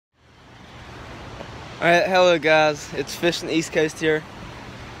Alright, hello guys, it's Fishing the East Coast here,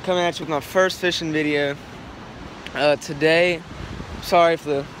 coming at you with my first fishing video. Today, sorry if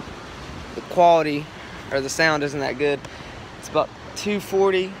the quality or the sound isn't that good. It's about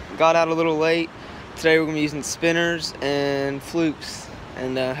 2:40, got out a little late. Today we're going to be using spinners and flukes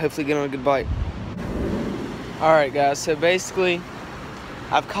and hopefully get on a good bite. Alright guys, so basically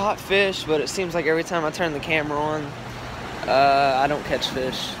I've caught fish, but it seems like every time I turn the camera on, I don't catch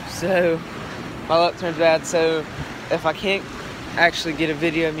fish. So my luck turns bad. So if I can't actually get a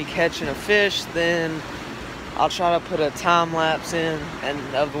video of me catching a fish, then I'll try to put a time lapse in and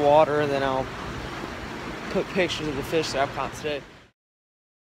of the water, and then I'll put pictures of the fish that I've caught today.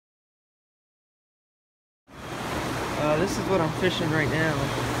 This is what I'm fishing right now,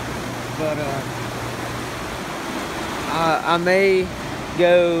 but I may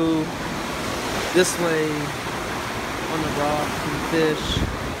go this way on the rocks and fish.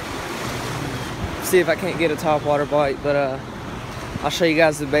 See if I can't get a topwater bite, but I'll show you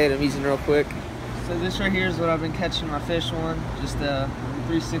guys the bait I'm using real quick. So this right here is what I've been catching my fish on, just a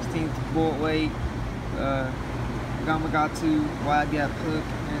 3/16 bullet weight, Gamakatsu wide gap hook,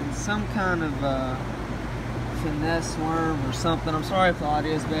 and some kind of finesse worm or something. I'm sorry if the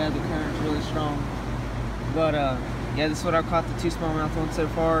audio is bad, the current's really strong, but yeah, this is what I caught the 2 smallmouth on so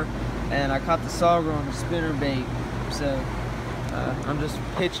far, and I caught the sauger on the spinner bait. So I'm just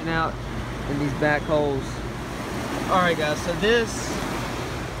pitching out in these back holes. Alright guys, so this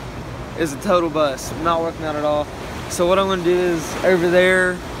is a total bust. Not working out at all. So what I'm going to do is, over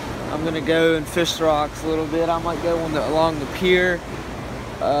there, I'm going to go and fish the rocks a little bit. I might go along the pier,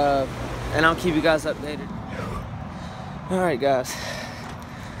 and I'll keep you guys updated. Alright guys,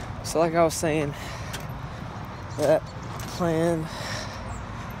 so like I was saying, that plan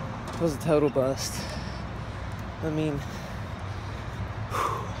was a total bust. I mean,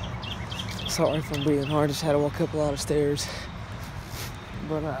 sorry if I'm breathing hard, just had to walk up a lot of stairs.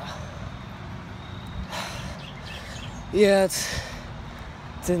 But yeah, it's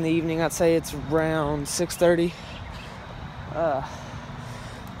in the evening. I'd say it's around 6:30.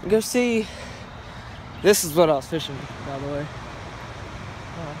 Go see. This is what I was fishing, by the way.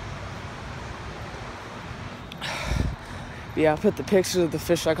 Yeah, I put the pictures of the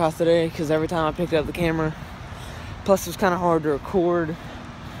fish I caught today because every time I picked up the camera, plus it was kind of hard to record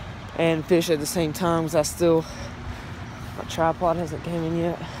and fish at the same time because my tripod hasn't came in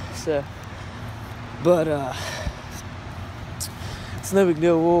yet. So, but it's no big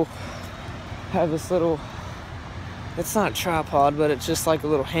deal. We'll have this little, it's not a tripod, but it's just like a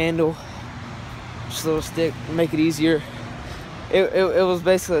little handle, just a little stick to make it easier. It was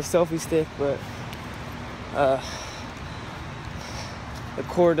basically a selfie stick, but the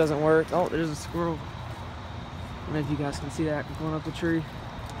cord doesn't work. Oh, there's a squirrel. I don't know if you guys can see that going up the tree.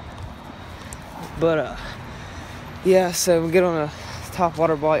 But yeah, so we get on a top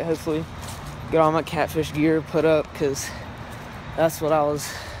water bite, hopefully get all my catfish gear put up, because that's what I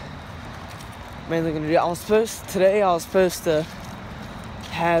was mainly gonna do. Today I was supposed to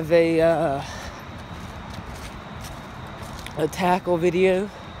have a tackle video,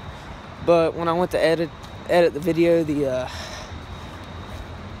 but when I went to edit the video,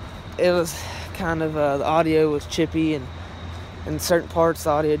 it was kind of the audio was chippy, and in certain parts the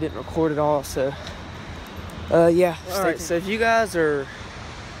audio didn't record at all. So yeah. Alright, so if you guys are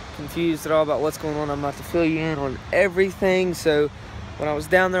confused at all about what's going on, I'm about to fill you in on everything. So when I was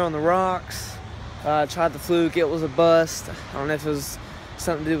down there on the rocks, I tried the fluke. It was a bust. I don't know if it was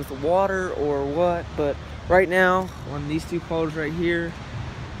something to do with the water or what, but right now on these 2 poles right here,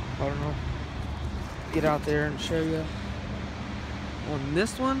 I don't know, get out there and show you. On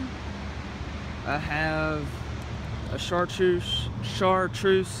this one I have a chartreuse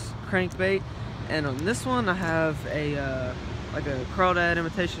crankbait, and on this one I have a like a crawdad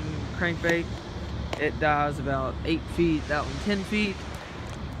imitation crankbait. It dives about 8 feet, that one 10 feet.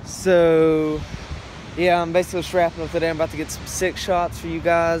 So yeah, I'm basically just wrapping up today. I'm about to get some 6 shots for you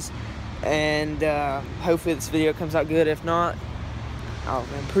guys, and hopefully this video comes out good. If not, I'll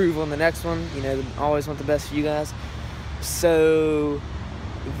improve on the next one. You know, I always want the best for you guys. So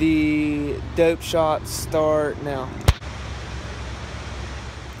the dope shots start now.